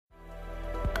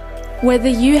Whether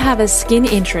you have a skin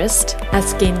interest, a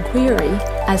skin query,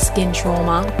 a skin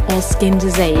trauma, or skin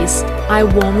disease, I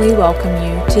warmly welcome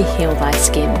you to Heal Thy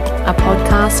Skin, a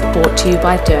podcast brought to you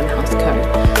by Derm Health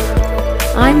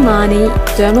Co. I'm Marnie,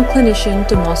 dermal clinician,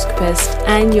 dermoscopist,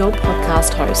 and your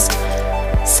podcast host.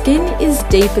 Skin is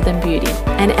deeper than beauty,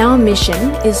 and our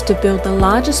mission is to build the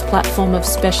largest platform of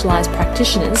specialised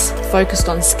practitioners focused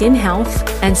on skin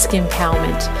health and skin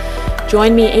empowerment.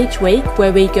 Join me each week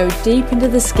where we go deep into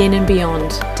the skin and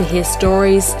beyond to hear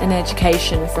stories and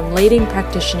education from leading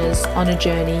practitioners on a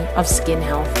journey of skin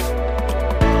health.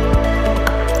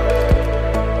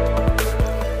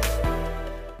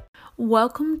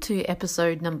 Welcome to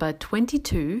episode number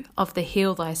 22 of the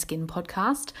Heal Thy Skin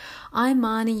podcast. I'm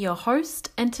Marnie, your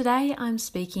host, and today I'm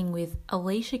speaking with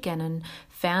Alicia Gannon,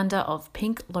 founder of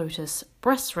Pink Lotus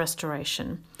Breast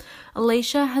Restoration.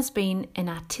 Alicia has been an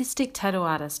artistic tattoo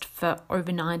artist for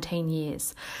over 19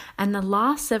 years, and the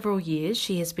last several years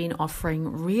she has been offering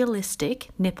realistic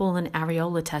nipple and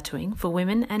areola tattooing for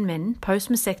women and men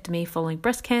post-mastectomy following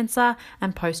breast cancer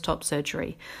and post-op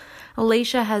surgery.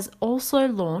 Alicia has also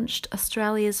launched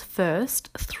Australia's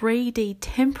first 3D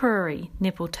temporary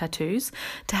nipple tattoos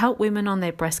to help women on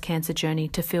their breast cancer journey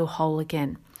to feel whole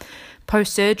again.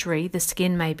 Post-surgery, the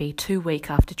skin may be 2 weeks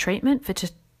after treatment for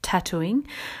tattooing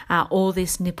or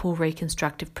this nipple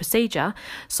reconstructive procedure.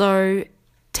 So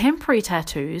temporary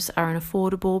tattoos are an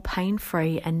affordable,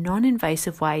 pain-free and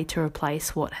non-invasive way to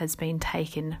replace what has been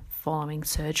taken following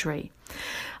surgery.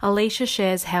 Alicia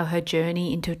shares how her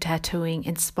journey into tattooing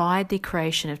inspired the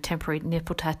creation of temporary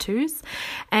nipple tattoos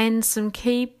and some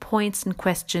key points and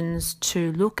questions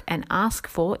to look and ask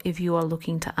for if you are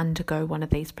looking to undergo one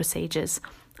of these procedures.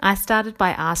 I started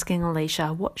by asking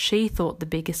Alicia what she thought the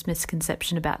biggest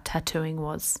misconception about tattooing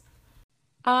was.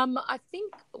 I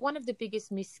think one of the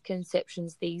biggest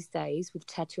misconceptions these days with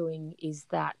tattooing is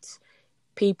that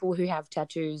people who have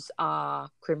tattoos are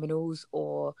criminals,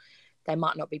 or they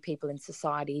might not be people in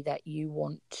society that you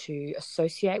want to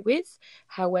associate with.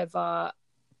 However,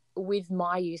 with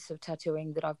my use of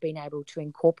tattooing that I've been able to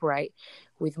incorporate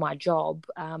with my job,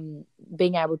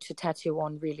 being able to tattoo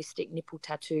on realistic nipple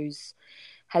tattoos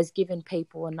has given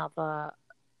people another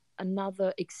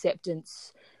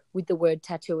acceptance with the word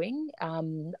tattooing.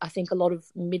 I think a lot of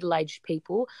middle-aged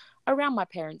people around my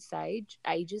parents'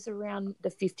 ages around the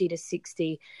 50 to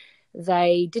 60,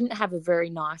 they didn't have a very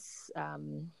nice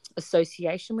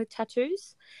association with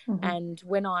tattoos. Mm-hmm. And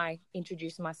when I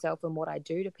introduce myself and what I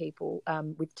do to people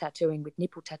with tattooing, with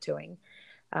nipple tattooing,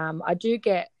 I do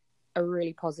get a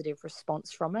really positive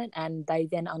response from it. And they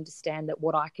then understand that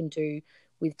what I can do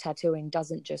with tattooing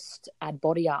doesn't just add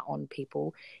body art on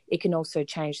people, it can also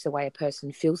change the way a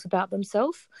person feels about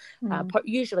themselves.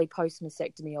 Usually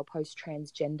post-mastectomy or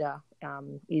post-transgender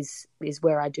is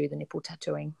where I do the nipple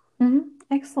tattooing. Mm-hmm.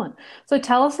 Excellent. So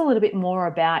tell us a little bit more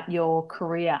about your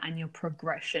career and your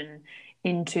progression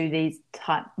into these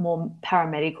more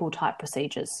paramedical type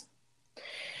procedures.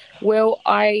 Well,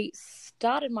 I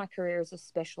started my career as a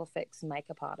special effects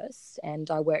makeup artist, and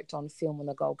I worked on film on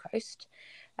the Gold Coast.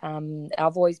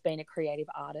 I've always been a creative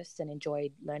artist and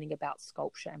enjoyed learning about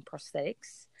sculpture and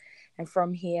prosthetics. And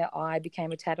from here, I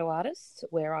became a tattoo artist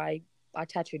where I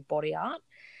tattooed body art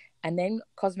and then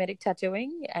cosmetic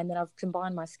tattooing. And then I've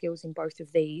combined my skills in both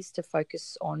of these to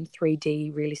focus on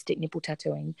 3D realistic nipple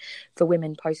tattooing for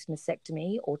women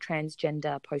post-mastectomy or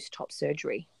transgender post-op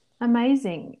surgery.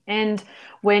 Amazing. And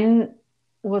when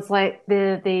was like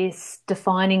this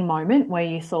defining moment where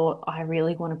you thought, I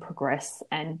really want to progress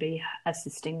and be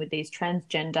assisting with these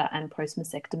transgender and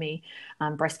post-mastectomy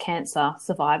breast cancer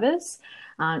survivors?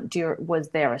 Was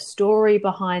there a story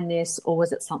behind this, or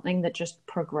was it something that just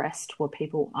progressed? Were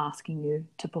people asking you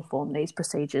to perform these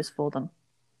procedures for them?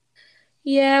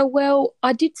 Yeah, well,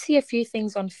 I did see a few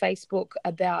things on Facebook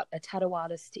about a tattoo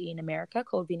artist in America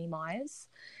called Vinnie Myers,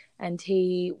 and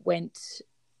he went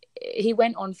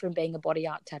on from being a body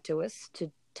art tattooist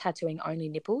to tattooing only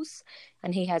nipples,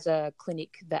 and he has a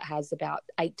clinic that has about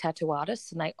 8 tattoo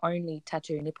artists and they only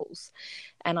tattoo nipples.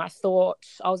 And I thought,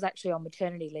 I was actually on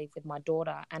maternity leave with my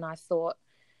daughter, and I thought,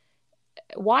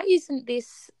 why isn't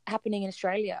this happening in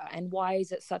Australia, and why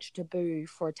is it such a taboo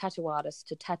for a tattoo artist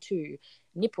to tattoo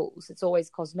nipples? It's always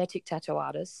cosmetic tattoo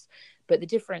artists, but the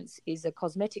difference is a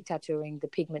cosmetic tattooing, the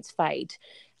pigments fade.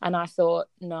 And I thought,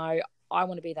 no, I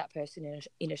want to be that person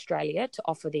in Australia to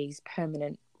offer these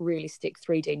permanent, realistic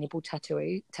 3D nipple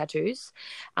tattoos.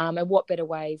 And what better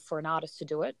way for an artist to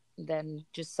do it than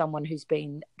just someone who's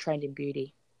been trained in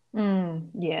beauty?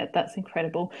 Yeah, that's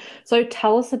incredible. So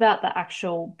tell us about the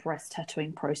actual breast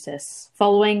tattooing process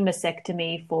following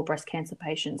mastectomy for breast cancer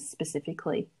patients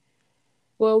specifically.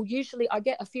 Well, usually I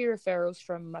get a few referrals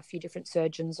from a few different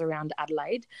surgeons around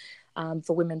Adelaide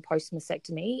for women post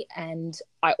mastectomy, and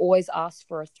I always ask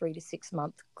for a 3 to 6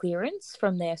 month clearance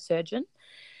from their surgeon.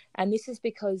 And this is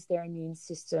because their immune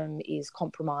system is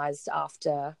compromised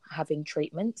after having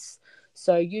treatments.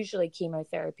 So usually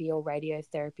chemotherapy or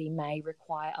radiotherapy may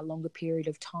require a longer period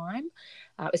of time,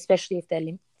 especially if their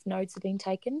lymph nodes have been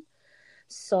taken.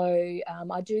 So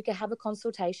I do have a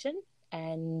consultation,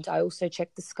 and I also check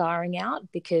the scarring out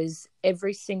because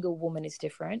every single woman is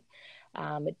different.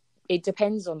 It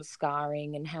depends on the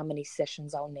scarring and how many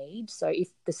sessions I'll need. So if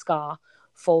the scar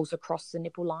falls across the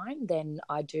nipple line, then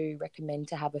I do recommend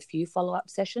to have a few follow-up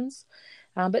sessions.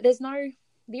 But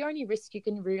the only risk you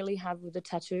can really have with a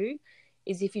tattoo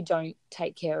is if you don't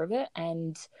take care of it,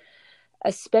 and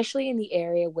especially in the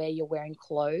area where you're wearing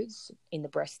clothes in the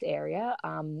breast area,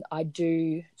 I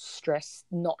do stress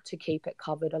not to keep it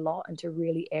covered a lot and to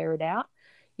really air it out.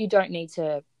 You don't need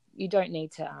to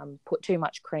put too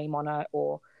much cream on it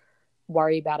or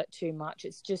worry about it too much.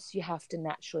 It's just you have to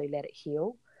naturally let it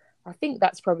heal. I think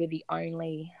that's probably the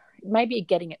only, maybe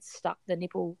getting it stuck, the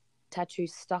nipple tattoo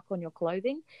stuck on your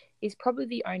clothing is probably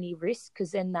the only risk,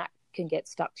 because then that can get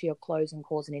stuck to your clothes and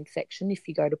cause an infection if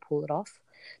you go to pull it off.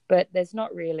 But it's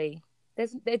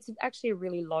actually a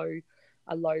really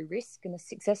low risk, and the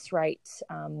success rate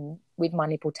with my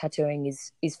nipple tattooing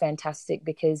is fantastic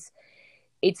because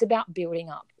it's about building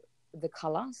up the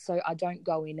color. So I don't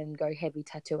go in and go heavy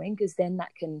tattooing, because then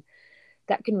that can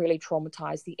really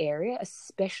traumatize the area,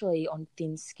 especially on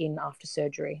thin skin after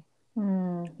surgery.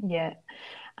 Yeah.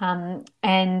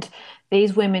 And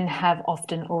these women have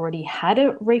often already had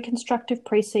a reconstructive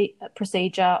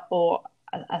procedure, or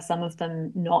are some of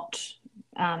them not,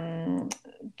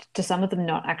 do some of them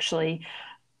not actually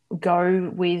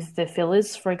go with the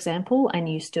fillers, for example, and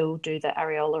you still do the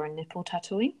areola and nipple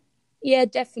tattooing? Yeah,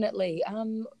 definitely.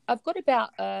 I've got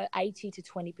about 80 to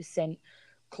 20%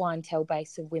 clientele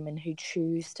base of women who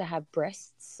choose to have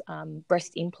breast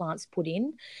implants put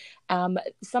in.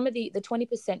 Some of the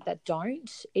 20% that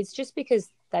don't, it's just because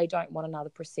they don't want another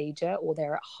procedure or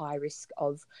they're at high risk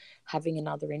of having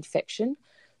another infection.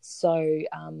 So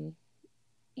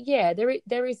yeah,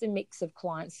 there is a mix of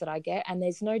clients that I get, and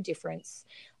there's no difference.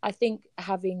 I think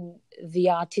having the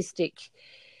artistic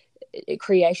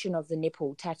creation of the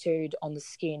nipple tattooed on the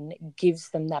skin gives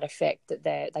them that effect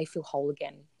that they feel whole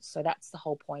again. So that's the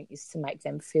whole point, is to make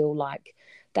them feel like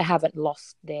they haven't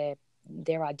lost their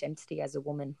identity as a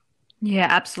woman. Yeah,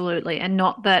 absolutely. And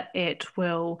not that it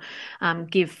will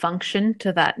give function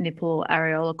to that nipple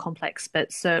areola complex,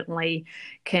 but certainly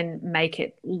can make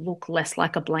it look less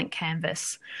like a blank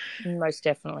canvas. Most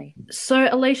definitely. So,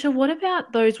 Alicia, what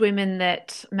about those women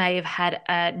that may have had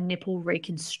a nipple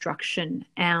reconstruction?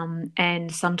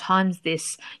 And sometimes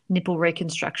this nipple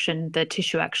reconstruction, the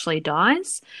tissue actually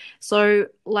dies. So,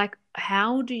 like,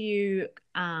 how do you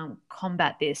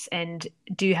combat this? And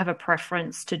do you have a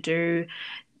preference to do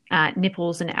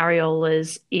nipples and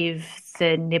areolas if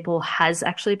the nipple has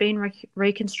actually been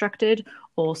reconstructed,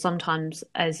 or sometimes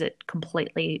as it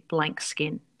completely blank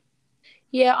skin?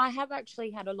 Yeah, I have actually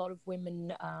had a lot of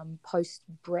women post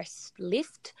breast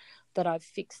lift that I've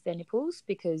fixed their nipples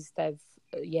because the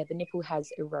nipple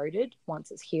has eroded once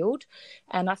it's healed.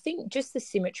 And I think just the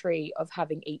symmetry of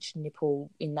having each nipple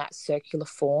in that circular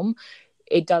form,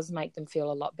 it does make them feel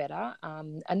a lot better.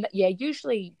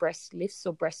 Usually breast lifts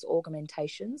or breast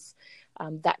augmentations,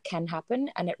 that can happen,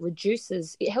 and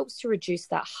it helps to reduce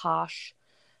that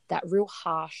real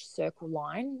harsh circle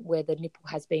line where the nipple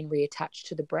has been reattached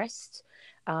to the breast.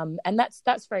 And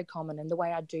that's very common. And the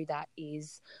way I do that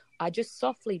is I just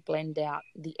softly blend out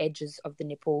the edges of the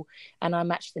nipple, and I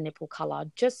match the nipple color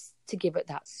just to give it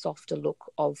that softer look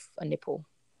of a nipple.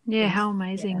 Yeah, how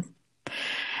amazing. Yeah.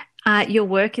 Your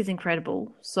work is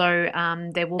incredible. So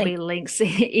there will be links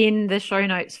in the show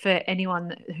notes for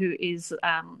anyone who is,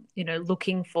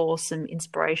 looking for some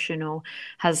inspiration or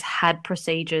has had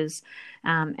procedures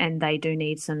and they do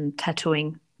need some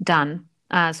tattooing done.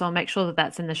 So I'll make sure that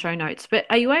that's in the show notes. But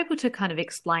are you able to kind of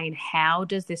explain how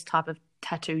does this type of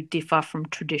tattoo differ from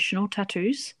traditional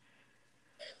tattoos?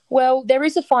 Well, there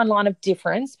is a fine line of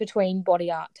difference between body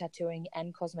art tattooing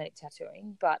and cosmetic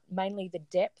tattooing, but mainly the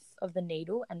depth of the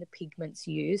needle and the pigments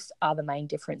used are the main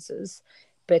differences.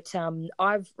 But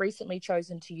I've recently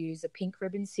chosen to use a pink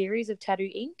ribbon series of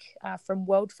tattoo ink from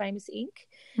World Famous Ink.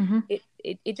 Mm-hmm.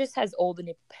 It just has all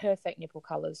the perfect nipple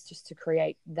colors just to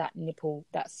create that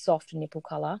soft nipple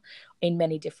color in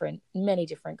many different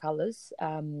colors.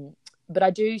 But I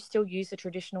do still use the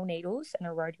traditional needles and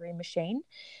a rotary machine,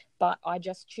 but I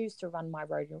just choose to run my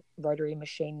rotary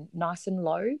machine nice and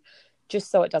low just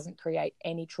so it doesn't create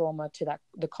any trauma to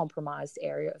the compromised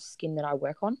area of skin that I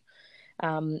work on.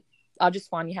 I just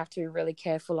find you have to be really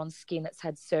careful on skin that's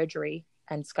had surgery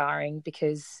and scarring,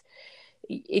 because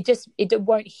it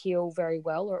won't heal very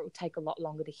well, or it will take a lot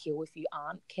longer to heal if you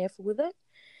aren't careful with it.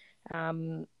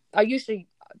 I usually,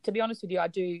 to be honest with you, I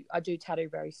do tattoo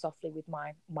very softly with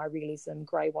my realism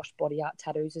grey wash body art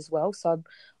tattoos as well. So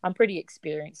I'm pretty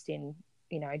experienced in,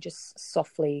 just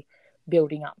softly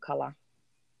building up colour.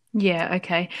 Yeah,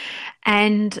 okay.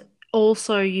 And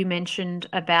also you mentioned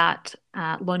about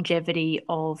longevity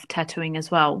of tattooing as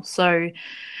well. So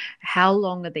how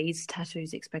long are these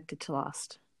tattoos expected to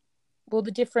last? Well,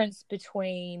 the difference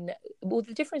between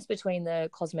the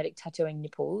cosmetic tattooing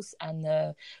nipples and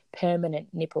the permanent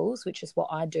nipples, which is what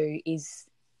I do, is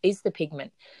the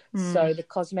pigment. So the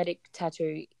cosmetic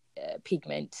tattoo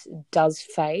pigment does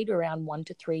fade around 1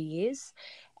 to 3 years.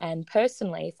 And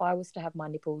personally, if I was to have my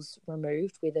nipples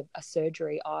removed with a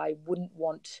surgery, I wouldn't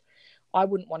want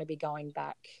to be going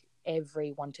back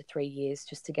every 1 to 3 years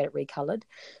just to get it recolored.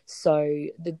 So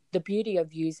the beauty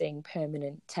of using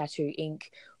permanent tattoo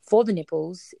ink for the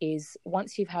nipples is,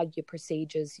 once you've had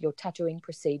your tattooing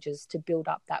procedures to build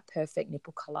up that perfect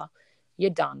nipple color,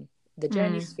 you're done. The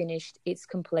journey's finished, it's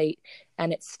complete,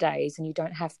 and it stays, and you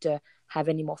don't have to have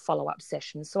any more follow-up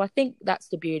sessions. So I think that's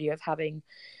the beauty of having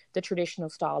the traditional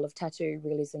style of tattoo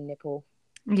realism nipple.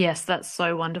 Yes, that's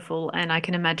so wonderful. And I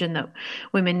can imagine that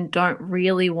women don't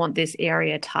really want this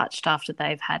area touched after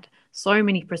they've had so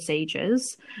many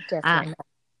procedures. Definitely.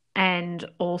 And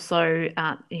also,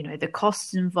 the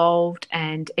costs involved,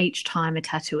 and each time a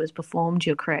tattoo is performed,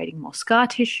 you're creating more scar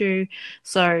tissue.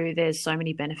 So there's so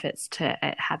many benefits to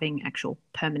having actual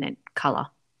permanent colour.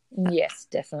 Yes,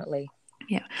 definitely.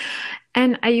 Yeah.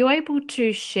 And are you able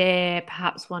to share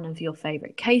perhaps one of your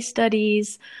favourite case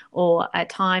studies, or a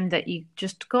time that you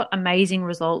just got amazing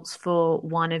results for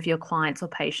one of your clients or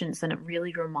patients and it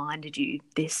really reminded you,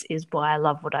 this is why I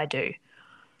love what I do?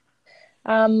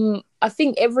 I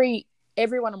think every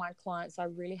one of my clients I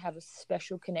really have a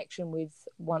special connection with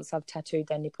once I've tattooed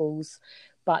their nipples.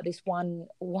 But this one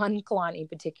client in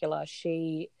particular,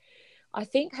 I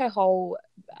think her whole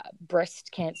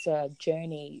breast cancer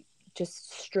journey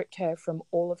just stripped her from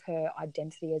all of her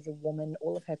identity as a woman,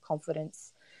 all of her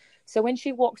confidence. So when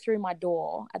she walked through my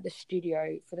door at the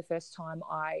studio for the first time,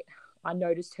 I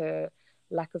noticed her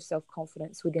lack of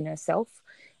self-confidence within herself,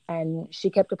 and she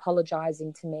kept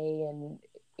apologizing to me, and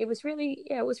it was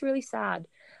really sad.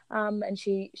 And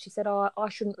she said, "Oh, I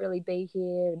shouldn't really be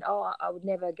here," and "Oh, I would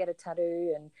never get a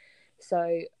tattoo." And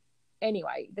so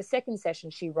anyway, the second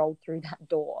session she rolled through that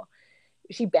door,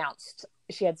 she bounced.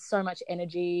 She had so much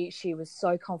energy. She was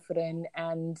so confident.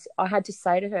 And I had to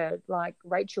say to her, like,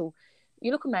 "Rachel,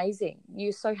 you look amazing.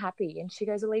 You're so happy." And she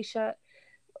goes, "Alicia,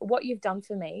 what you've done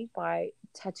for me by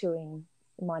tattooing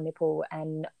my nipple,"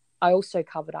 and I also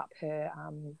covered up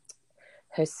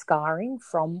her scarring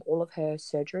from all of her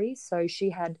surgeries. So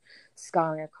she had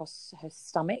scarring across her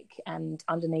stomach and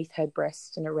underneath her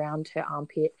breast and around her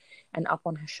armpit and up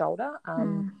on her shoulder.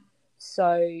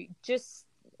 So just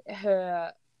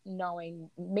her knowing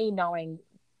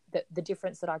that the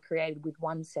difference that I created with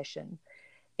one session,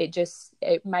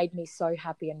 it made me so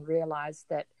happy, and realized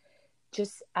that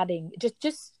just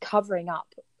covering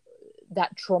up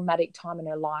that traumatic time in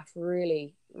her life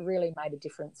really, really made a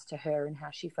difference to her and how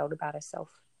she felt about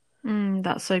herself.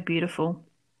 That's so beautiful.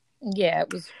 Yeah,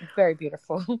 it was very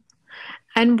beautiful.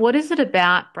 And what is it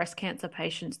about breast cancer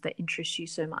patients that interests you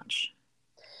so much?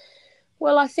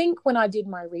 Well, I think when I did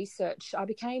my research, I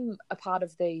became a part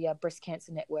of the Breast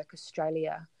Cancer Network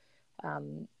Australia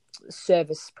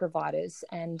service providers,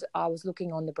 and I was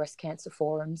looking on the breast cancer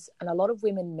forums, and a lot of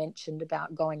women mentioned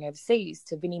about going overseas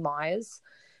to Vinnie Myers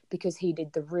because he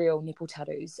did the real nipple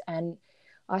tattoos. And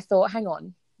I thought, hang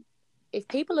on, if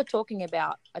people are talking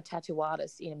about a tattoo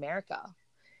artist in America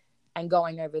and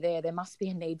going over there must be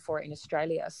a need for it in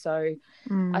Australia. So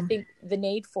I think the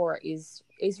need for it is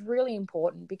really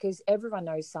important, because everyone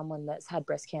knows someone that's had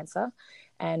breast cancer.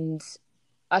 And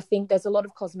I think there's a lot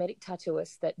of cosmetic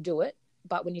tattooists that do it.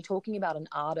 But when you're talking about an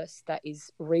artist that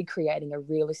is recreating a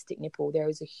realistic nipple, there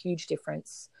is a huge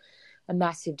difference, a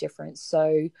massive difference.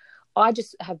 So I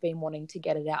just have been wanting to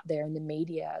get it out there in the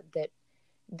media that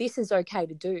this is okay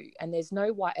to do, and there's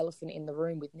no white elephant in the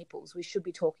room with nipples. We should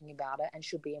be talking about it and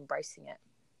should be embracing it.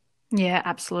 Yeah,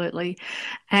 absolutely.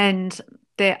 And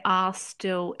there are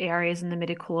still areas in the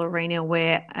medical arena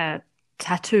where a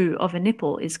tattoo of a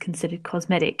nipple is considered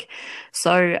cosmetic.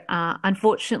 So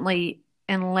unfortunately,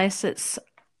 unless it's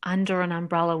under an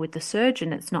umbrella with the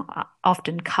surgeon, it's not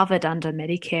often covered under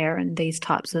Medicare and these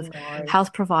types of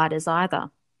health providers either.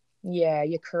 Yeah,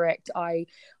 you're correct. I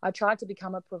tried to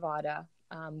become a provider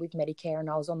with Medicare, and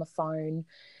I was on the phone,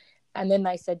 and then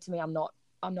they said to me, I'm not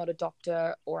a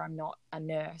doctor or I'm not a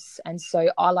nurse, and so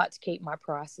I like to keep my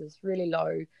prices really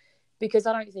low because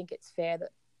I don't think it's fair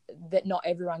that not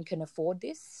everyone can afford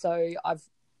this. So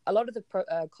a lot of the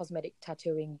cosmetic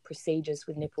tattooing procedures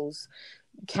with nipples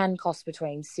can cost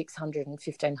between $600 and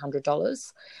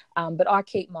 $1,500, but I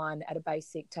keep mine at a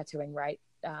basic tattooing rate.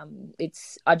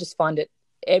 I just find it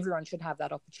everyone should have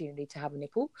that opportunity to have a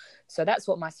nipple. So that's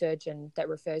what my surgeon that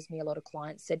refers me a lot of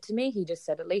clients said to me. He just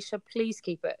said, Alicia, please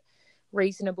keep it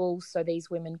reasonable so these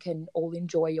women can all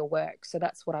enjoy your work. So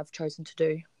that's what I've chosen to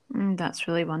do. That's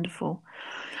really wonderful.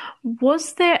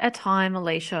 Was there a time,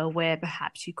 Alicia, where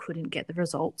perhaps you couldn't get the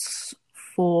results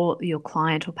for your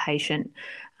client or patient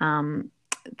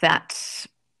that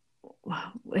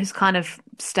has kind of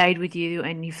stayed with you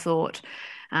and you've thought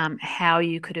how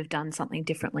you could have done something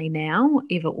differently now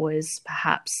if it was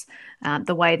perhaps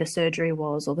the way the surgery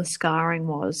was or the scarring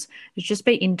was? It'd just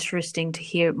be interesting to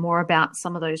hear more about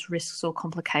some of those risks or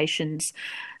complications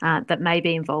that may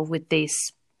be involved with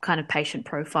this kind of patient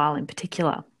profile in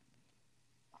particular.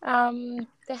 There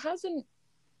hasn't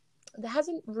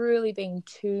really been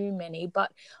too many,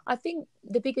 but I think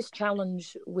the biggest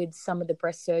challenge with some of the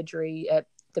breast surgery,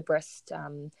 the breast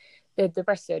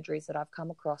surgeries that I've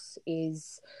come across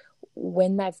is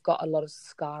when they've got a lot of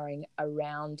scarring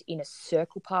around in a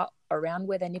circle part around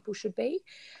where their nipple should be.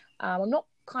 I'm not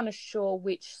kind of sure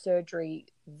which surgery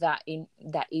that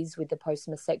is with the post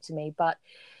mastectomy, but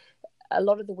a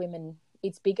lot of the women,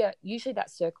 it's bigger. Usually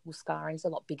that circle scarring is a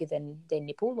lot bigger than their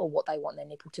nipple or what they want their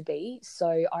nipple to be.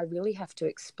 So I really have to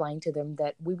explain to them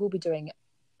that we will be doing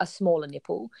a smaller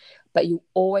nipple, but you'll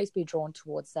always be drawn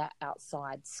towards that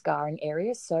outside scarring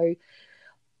area. So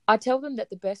I tell them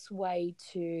that the best way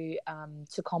to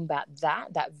combat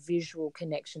that visual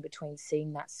connection between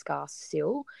seeing that scar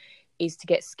still is to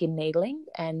get skin needling.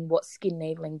 And what skin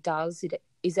needling does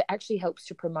is it actually helps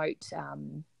to promote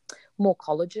more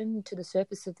collagen to the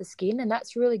surface of the skin, and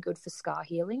that's really good for scar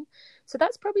healing. So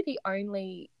that's probably the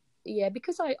only,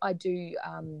 because I do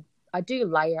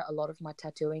layer a lot of my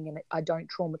tattooing and I don't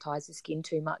traumatize the skin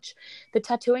too much. The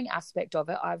tattooing aspect of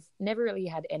it, I've never really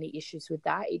had any issues with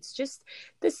that. It's just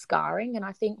the scarring, and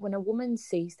I think when a woman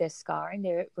sees their scarring,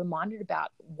 they're reminded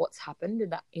about what's happened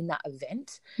in that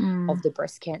event of the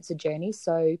breast cancer journey.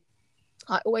 So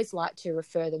I always like to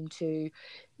refer them to,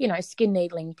 skin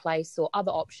needling place or other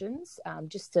options,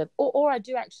 or I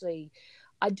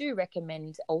do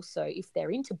recommend also, if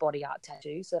they're into body art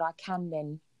tattoos, that I can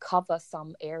then cover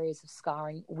some areas of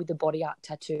scarring with a body art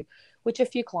tattoo, which a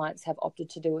few clients have opted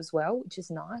to do as well, which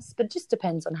is nice, but it just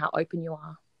depends on how open you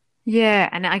are. Yeah,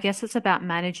 and I guess it's about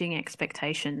managing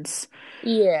expectations.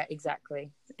 Yeah, exactly.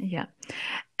 Yeah.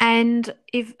 And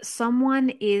if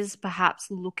someone is perhaps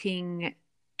looking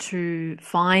to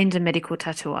find a medical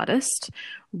tattoo artist,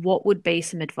 what would be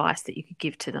some advice that you could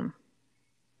give to them?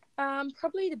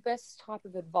 Probably the best type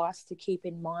of advice to keep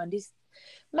in mind is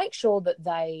make sure that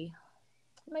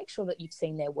you've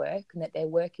seen their work and that their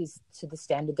work is to the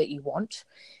standard that you want.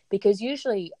 Because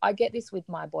usually I get this with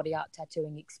my body art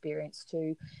tattooing experience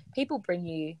too. People bring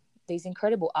you these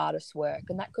incredible artists' work,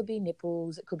 and that could be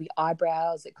nipples, it could be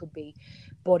eyebrows, it could be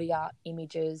body art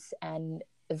images, and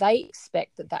they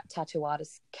expect that tattoo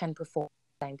artist can perform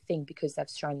the same thing because they've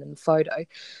shown them the photo.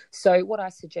 So what I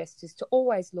suggest is to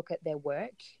always look at their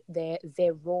work, their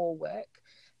raw work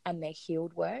and their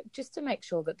healed work, just to make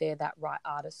sure that they're that right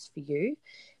artist for you.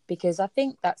 Because I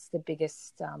think that's the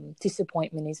biggest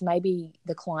disappointment, is maybe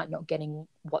the client not getting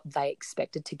what they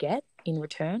expected to get in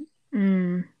return.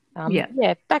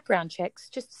 Background checks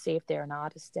just to see if they're an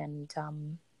artist and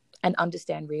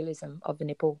understand realism of the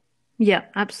nipple. Yeah,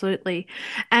 absolutely.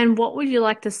 And what would you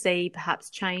like to see perhaps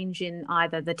change in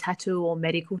either the tattoo or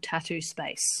medical tattoo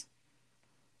space?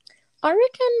 I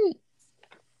reckon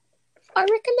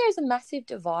there's a massive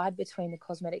divide between the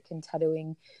cosmetic and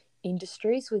tattooing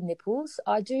industries with nipples.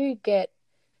 I do get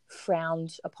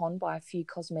frowned upon by a few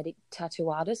cosmetic tattoo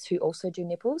artists who also do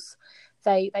nipples.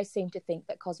 They seem to think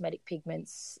that cosmetic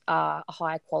pigments are a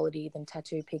higher quality than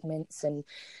tattoo pigments, and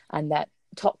that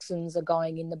toxins are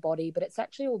going in the body, but it's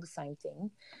actually all the same thing.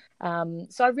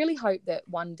 So I really hope that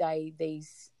one day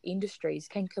these industries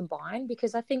can combine,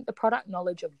 because I think the product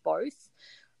knowledge of both,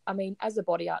 I mean, as a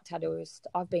body art tattooist,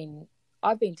 I've been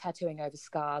tattooing over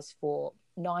scars for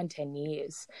 9-10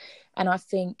 years, and I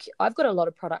think I've got a lot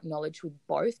of product knowledge with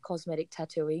both cosmetic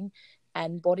tattooing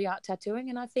and body art tattooing.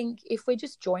 And I think if we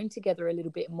just join together a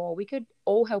little bit more, we could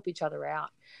all help each other out,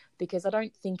 because I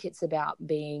don't think it's about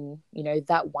being,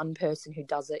 that one person who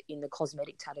does it in the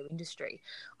cosmetic tattoo industry.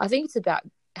 I think it's about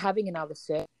having another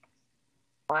service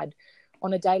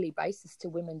on a daily basis to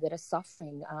women that are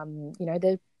suffering.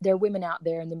 There are women out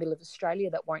there in the middle of Australia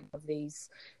that won't have these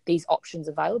options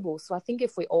available. So I think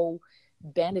if we all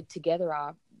banded together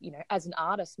as an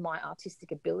artist, my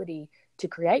artistic ability to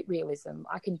create realism,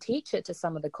 I can teach it to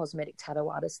some of the cosmetic tattoo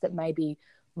artists that maybe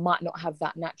might not have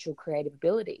that natural creative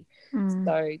ability.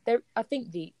 So I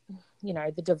think the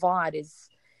divide is,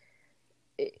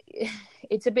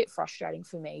 it's a bit frustrating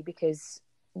for me because,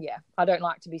 I don't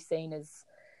like to be seen as,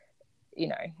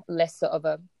 lesser of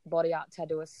a body art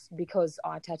tattooist because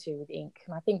I tattoo with ink.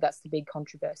 And I think that's the big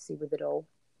controversy with it all.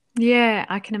 Yeah,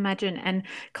 I can imagine. And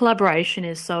collaboration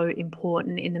is so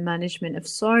important in the management of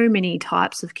so many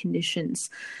types of conditions,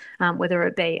 whether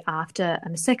it be after a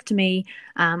mastectomy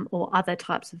or other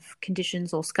types of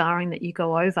conditions or scarring that you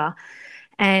go over.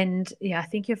 And I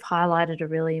think you've highlighted a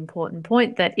really important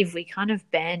point that if we kind of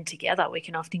band together, we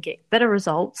can often get better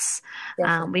results.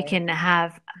 We can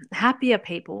have happier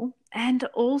people. And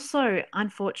also,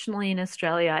 unfortunately, in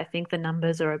Australia, I think the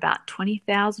numbers are about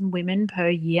 20,000 women per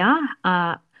year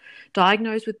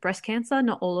diagnosed with breast cancer.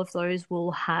 Not all of those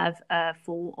will have a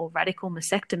full or radical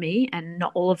mastectomy, and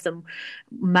not all of them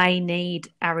may need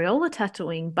areola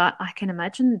tattooing, but I can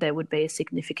imagine there would be a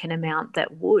significant amount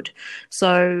that would.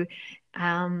 So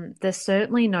there's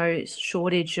certainly no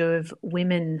shortage of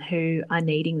women who are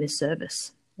needing this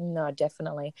service. No,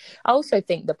 definitely. I also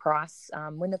think the price,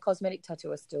 when the cosmetic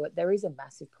tattooists do it, there is a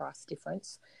massive price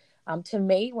difference. To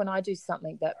me, when I do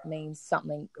something that means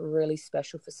something really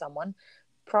special for someone,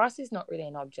 price is not really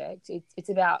an object. It's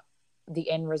about the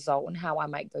end result and how I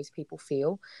make those people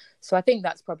feel. So I think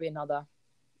that's probably another,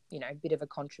 bit of a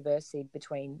controversy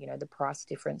between, the price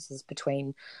differences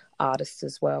between artists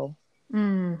as well.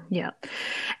 Yeah.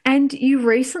 And you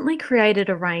recently created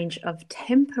a range of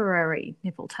temporary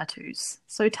nipple tattoos.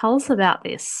 So tell us about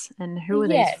this and who are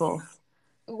these for?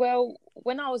 Well,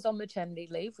 when I was on maternity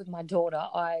leave with my daughter,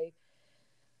 I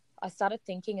started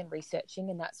thinking and researching,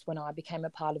 and that's when I became a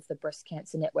part of the Breast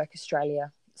Cancer Network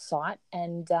Australia site.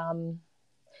 And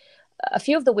a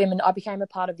few of the women, I became a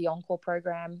part of the Encore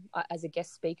program as a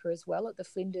guest speaker as well at the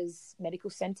Flinders Medical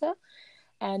Centre.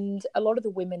 And a lot of the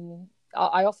women,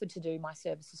 I offered to do my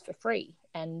services for free.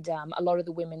 And a lot of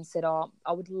the women said,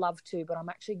 I would love to, but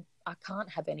I can't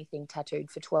have anything tattooed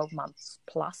for 12 months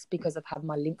plus because I've had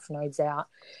my lymph nodes out.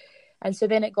 And so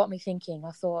then it got me thinking.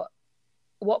 I thought,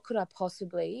 what could I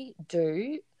possibly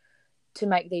do to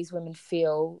make these women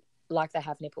feel like they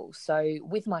have nipples? So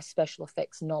with my special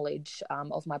effects knowledge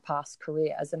of my past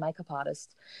career as a makeup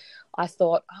artist, I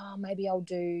thought, maybe I'll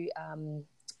do...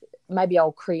 maybe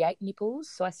I'll create nipples.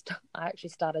 So I actually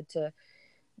started to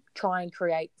try and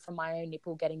create from my own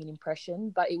nipple, getting an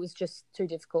impression, but it was just too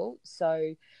difficult.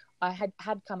 So I had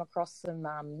come across some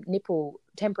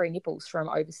temporary nipples from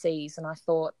overseas, and I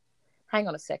thought, hang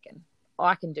on a second,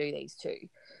 I can do these too.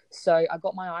 So I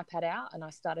got my iPad out and I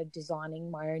started designing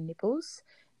my own nipples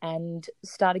and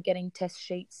started getting test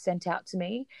sheets sent out to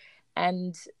me.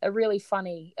 And a really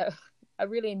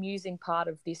amusing part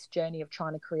of this journey of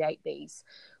trying to create these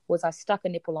was I stuck a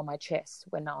nipple on my chest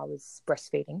when I was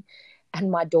breastfeeding,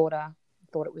 and my daughter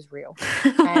thought it was real.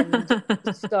 And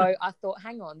so I thought,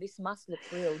 hang on, this must look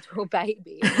real to a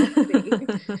baby. It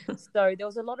must be. So there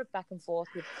was a lot of back and forth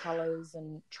with colours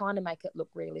and trying to make it look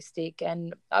realistic.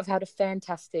 And I've had a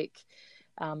fantastic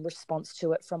response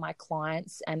to it from my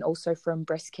clients and also from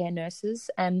breast care nurses.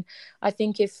 And I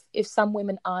think if some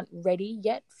women aren't ready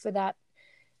yet for that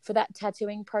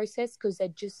tattooing process because they're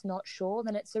just not sure,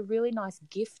 then it's a really nice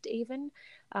gift even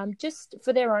just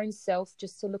for their own self,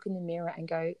 just to look in the mirror and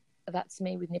go, that's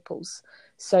me with nipples.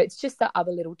 So it's just that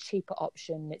other little cheaper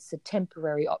option. It's a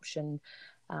temporary option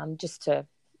just to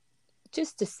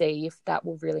see if that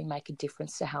will really make a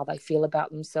difference to how they feel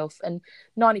about themselves. And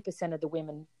 90% of the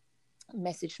women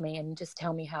message me and just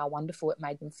tell me how wonderful it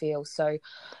made them feel. So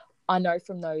I know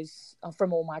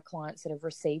from all my clients that have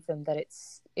received them that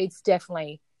it's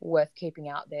definitely worth keeping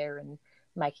out there and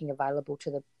making available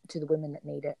to the women that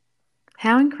need it.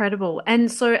 How incredible.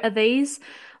 And so are these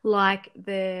like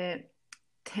the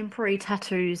temporary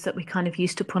tattoos that we kind of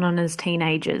used to put on as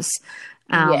teenagers?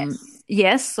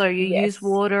 Yes. So you use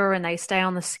water and they stay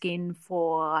on the skin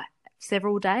for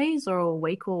several days or a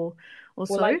week or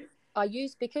so? I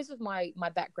use, because of my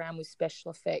background with special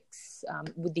effects,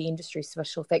 with the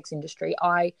special effects industry,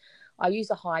 I I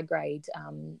use a high grade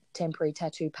temporary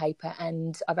tattoo paper,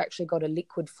 and I've actually got a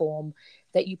liquid form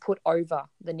that you put over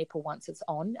the nipple once it's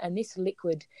on. And this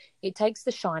liquid, it takes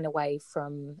the shine away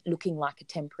from looking like a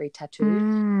temporary tattoo,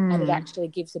 and it actually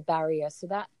gives a barrier. So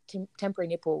that temporary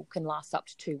nipple can last up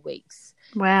to 2 weeks.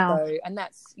 Wow. So, and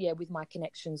that's, with my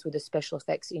connections with the special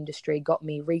effects industry, got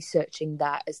me researching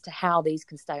that as to how these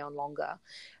can stay on longer.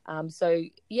 It's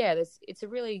a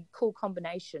really cool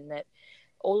combination that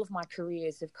all of my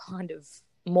careers have kind of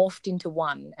morphed into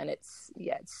one, and it's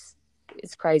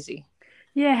crazy.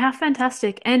 Yeah, how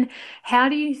fantastic. And how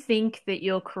do you think that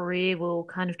your career will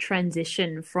kind of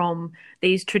transition from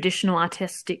these traditional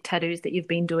artistic tattoos that you've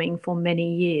been doing for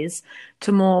many years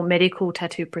to more medical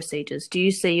tattoo procedures? Do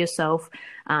you see yourself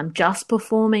just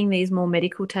performing these more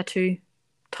medical tattoo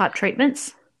type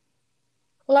treatments?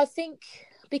 Well, I think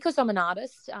because I'm an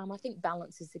artist, I think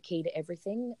balance is the key to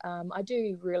everything. I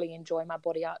do really enjoy my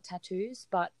body art tattoos,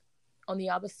 but on the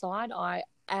other side, I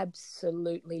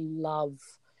absolutely love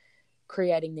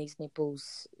creating these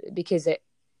nipples because it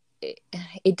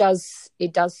does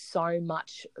so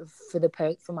much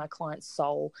for my client's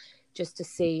soul, just to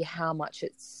see how much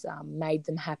it's made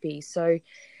them happy. So,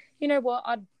 you know what,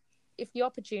 if the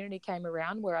opportunity came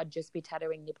around where I'd just be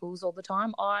tattooing nipples all the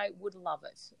time, I would love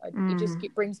it.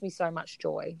 It brings me so much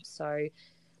joy. So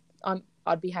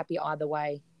I'd be happy either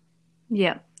way.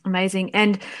 Yeah, amazing.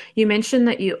 And you mentioned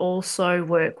that you also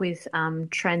work with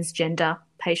transgender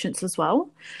patients as well.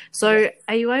 So Yes.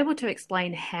 Are you able to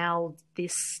explain how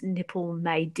this nipple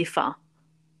may differ?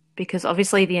 Because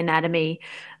obviously the anatomy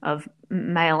of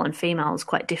male and female is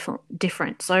quite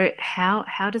different. So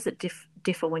how does it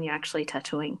differ when you're actually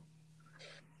tattooing?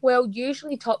 Well,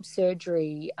 usually top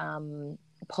surgery,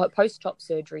 post-op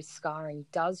surgery scarring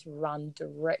does run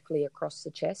directly across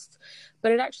the chest,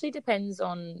 but it actually depends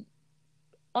on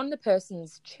the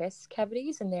person's chest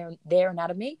cavities and their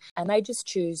anatomy, and they just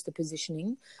choose the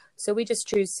positioning. So we just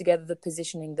choose together the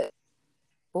positioning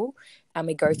and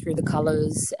we go through the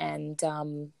colors, and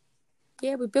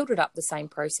we build it up the same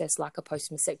process like a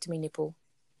post-mastectomy nipple.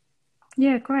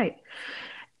 Yeah, great.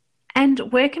 And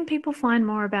where can people find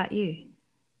more about you?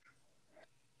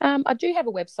 I do have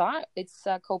a website. It's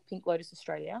called Pink Lotus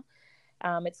Australia.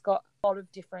 It's got a lot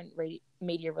of different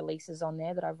media releases on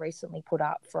there that I've recently put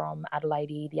up, from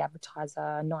Adelaide, The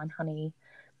Advertiser, Nine Honey,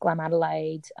 Glam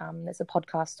Adelaide. There's a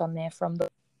podcast on there from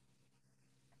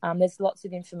there's lots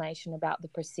of information about the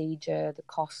procedure, the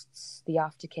costs, the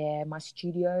aftercare, my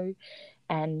studio,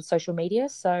 and social media.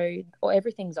 So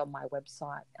everything's on my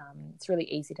website. It's really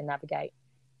easy to navigate.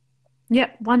 Yeah,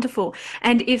 wonderful.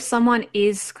 And if someone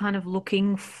is kind of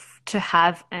looking to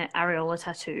have an areola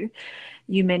tattoo,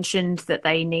 you mentioned that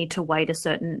they need to wait a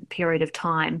certain period of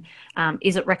time.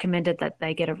 Is it recommended that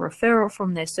they get a referral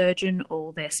from their surgeon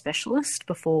or their specialist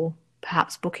before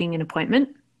perhaps booking an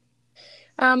appointment?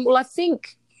 Well, I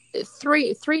think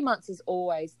 3 months is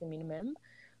always the minimum,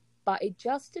 but it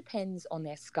just depends on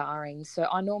their scarring. So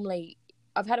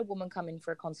I've had a woman come in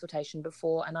for a consultation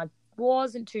before, and I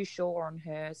wasn't too sure on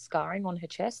her scarring on her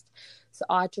chest. So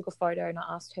I took a photo and I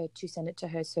asked her to send it to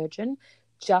her surgeon,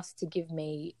 just to give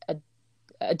me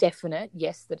a definite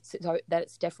yes that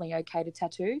it's definitely okay to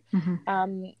tattoo.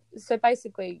 Mm-hmm. So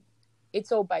basically,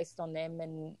 it's all based on them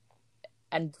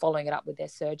and following it up with their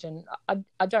surgeon.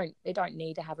 They don't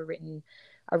need to have a written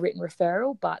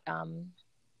referral, but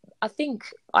I think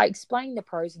I explained the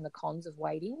pros and the cons of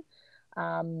waiting.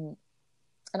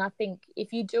 And I think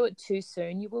if you do it too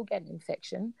soon, you will get an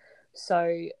infection.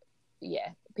 So, yeah,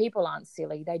 people aren't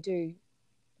silly. They do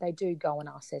go and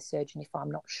ask their surgeon if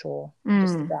I'm not sure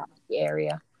just about the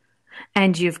area.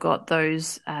 And you've got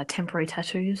those temporary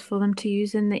tattoos for them to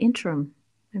use in the interim,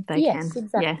 if they can. Yes,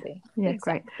 exactly. Yeah,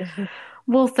 exactly. Great.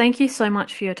 Well, thank you so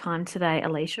much for your time today,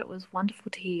 Alicia. It was wonderful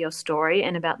to hear your story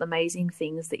and about the amazing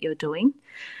things that you're doing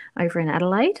over in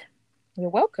Adelaide. You're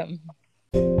welcome.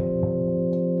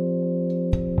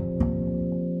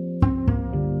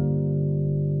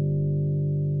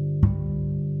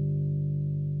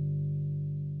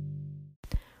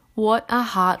 What a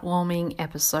heartwarming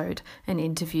episode and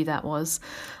interview that was.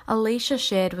 Alicia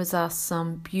shared with us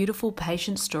some beautiful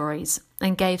patient stories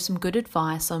and gave some good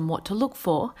advice on what to look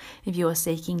for if you are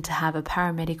seeking to have a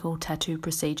paramedical tattoo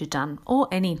procedure done, or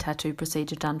any tattoo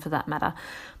procedure done for that matter.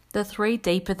 The 3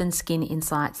 deeper than skin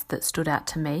insights that stood out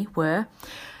to me were: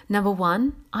 number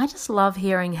 1, I just love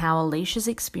hearing how Alicia's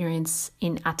experience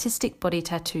in artistic body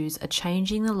tattoos are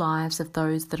changing the lives of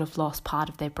those that have lost part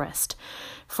of their breast.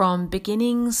 From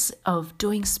beginnings of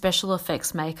doing special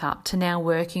effects makeup to now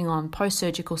working on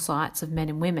post-surgical sites of men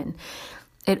and women,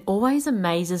 It always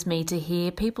amazes me to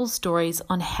hear people's stories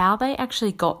on how they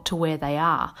actually got to where they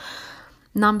are.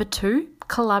 Number 2,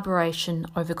 collaboration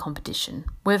over competition.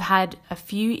 We've had a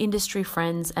few industry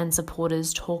friends and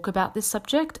supporters talk about this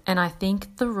subject, and I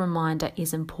think the reminder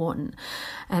is important.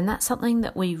 And that's something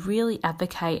that we really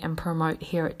advocate and promote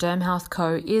here at Derm Health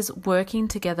Co. is working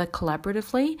together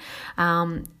collaboratively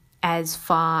as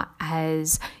far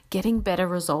as getting better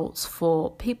results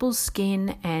for people's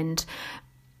skin and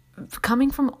coming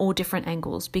from all different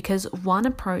angles, because one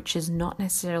approach is not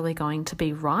necessarily going to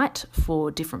be right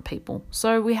for different people.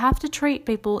 So we have to treat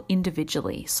people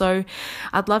individually. So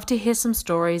I'd love to hear some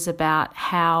stories about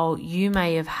how you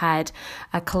may have had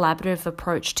a collaborative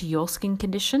approach to your skin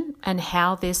condition and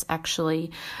how this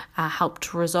actually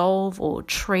helped resolve or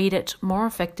treat it more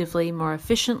effectively, more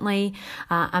efficiently,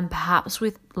 and perhaps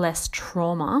with less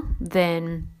trauma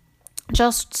than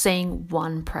just seeing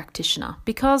one practitioner.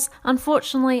 Because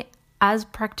unfortunately, as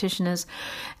practitioners,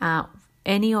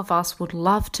 any of us would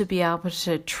love to be able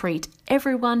to treat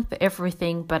everyone for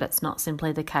everything, but it's not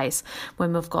simply the case.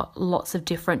 When we've got lots of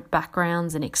different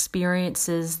backgrounds and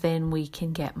experiences, then we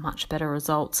can get much better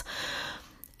results.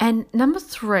 And number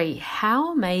 3,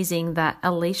 how amazing that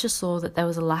Alicia saw that there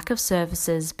was a lack of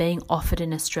services being offered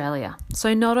in Australia.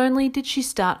 So not only did she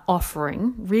start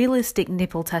offering realistic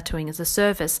nipple tattooing as a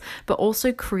service, but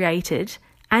also created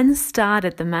and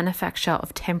started the manufacture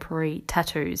of temporary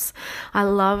tattoos. I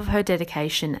love her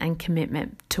dedication and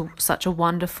commitment to such a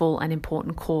wonderful and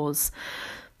important cause.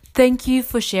 Thank you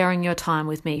for sharing your time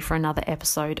with me for another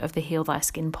episode of the Heal Thy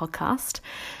Skin podcast.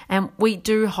 And we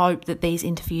do hope that these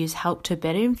interviews help to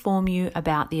better inform you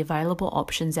about the available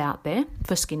options out there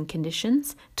for skin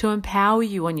conditions to empower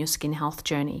you on your skin health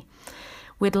journey.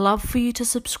 We'd love for you to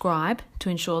subscribe to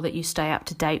ensure that you stay up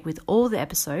to date with all the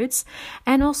episodes,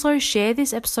 and also share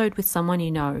this episode with someone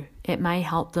you know. It may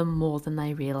help them more than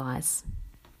they realise.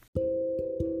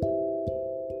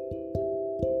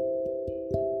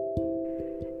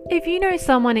 If you know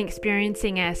someone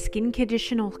experiencing a skin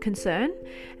condition or concern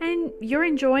and you're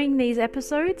enjoying these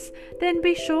episodes, then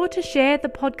be sure to share the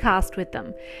podcast with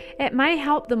them. It may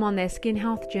help them on their skin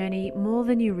health journey more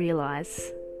than you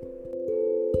realise.